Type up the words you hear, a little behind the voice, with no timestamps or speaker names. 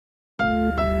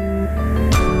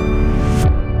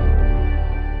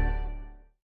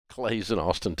Clay's in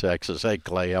Austin, Texas. Hey,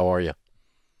 Clay, how are you?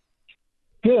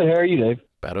 Good. How are you, Dave?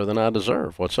 Better than I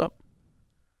deserve. What's up?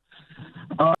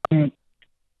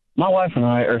 My wife and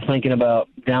I are thinking about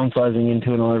downsizing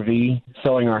into an RV,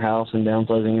 selling our house and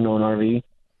downsizing into an RV.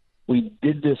 We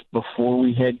did this before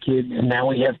we had kids, and now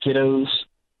we have kiddos,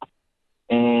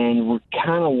 and we're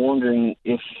kind of wondering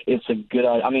if it's a good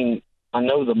idea. I mean, I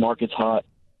know the market's hot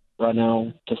right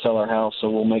now to sell our house, so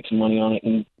we'll make some money on it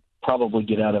and probably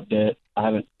get out of debt. I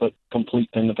haven't put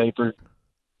complete pen to paper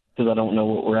because I don't know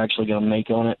what we're actually going to make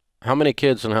on it. How many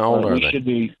kids and how old are We they? should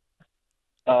be.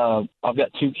 I've got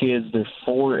 2 kids. They're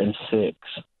 4 and 6.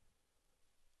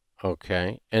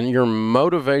 Okay. And your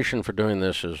motivation for doing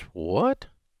this is what?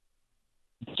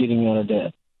 Getting out of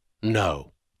debt.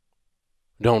 No.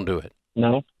 Don't do it.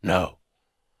 No? No.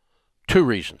 2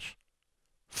 reasons.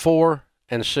 4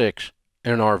 and 6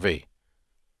 in an RV.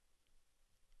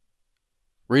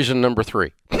 Reason number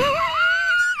 3.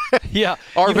 Yeah.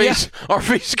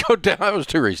 RVs go down. That was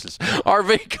 2 reasons.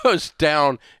 RV goes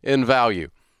down in value.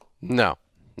 No.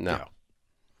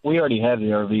 We already have the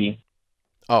RV.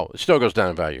 Oh, it still goes down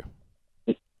in value.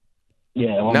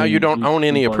 Yeah. Well, Now you don't own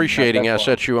any we've appreciating got that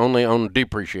far. assets. You only own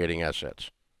depreciating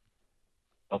assets.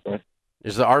 Okay.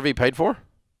 Is the RV paid for?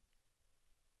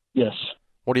 Yes.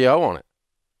 What do you owe on it?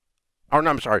 Oh, no,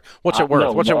 I'm sorry. What's it worth?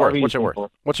 No, What's the it worth? RV is What's it paid worth?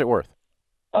 for. What's it worth?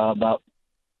 About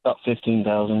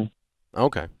 $15,000.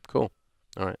 Okay, cool.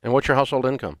 All right. And what's your household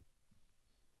income?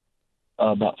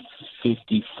 About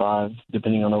 55,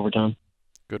 depending on overtime.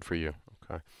 Good for you.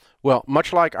 Okay. Well,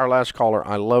 much like our last caller,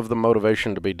 I love the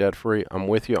motivation to be debt-free. I'm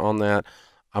with you on that.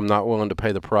 I'm not willing to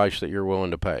pay the price that you're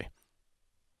willing to pay.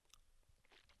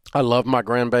 I love my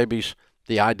grandbabies.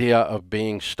 The idea of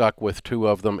being stuck with 2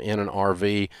 of them in an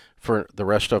RV for the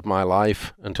rest of my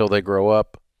life until they grow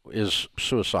up is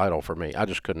suicidal for me. I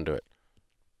just couldn't do it.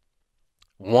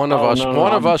 One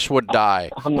of us would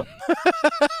die. I'm not,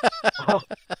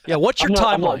 Yeah, what's your I'm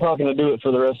not timeline? talking to do it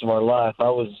for the rest of our life. I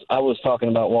was talking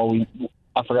about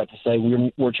I forgot to say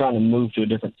we're trying to move to a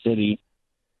different city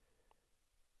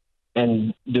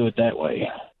and do it that way.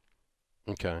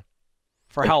 Okay.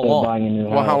 For how Instead of long? buying a new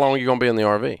Well, how house. long are you going to be in the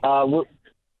RV?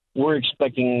 We're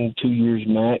expecting 2 years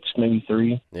max, maybe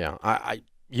 3. Yeah,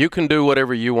 you can do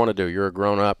whatever you want to do. You're a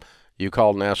grown up. You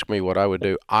called and asked me what I would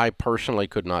do. I personally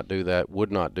could not do that,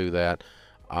 would not do that.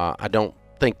 I don't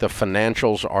think the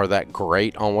financials are that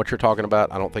great on what you're talking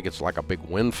about. I don't think it's like a big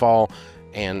windfall.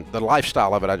 And the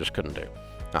lifestyle of it, I just couldn't do.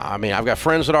 I mean, I've got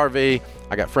friends that RV.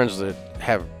 I got friends that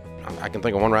have, I can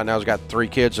think of one right now who's got 3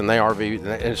 kids and they RV.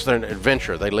 It's their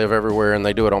adventure. They live everywhere and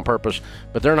they do it on purpose.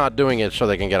 But they're not doing it so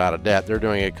they can get out of debt. They're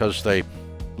doing it because they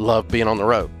love being on the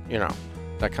road,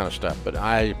 that kind of stuff. But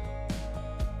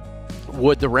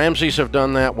would the Ramseys have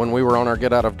done that when we were on our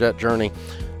get out of debt journey?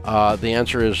 The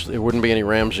answer is there wouldn't be any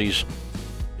Ramseys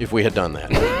if we had done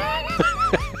that.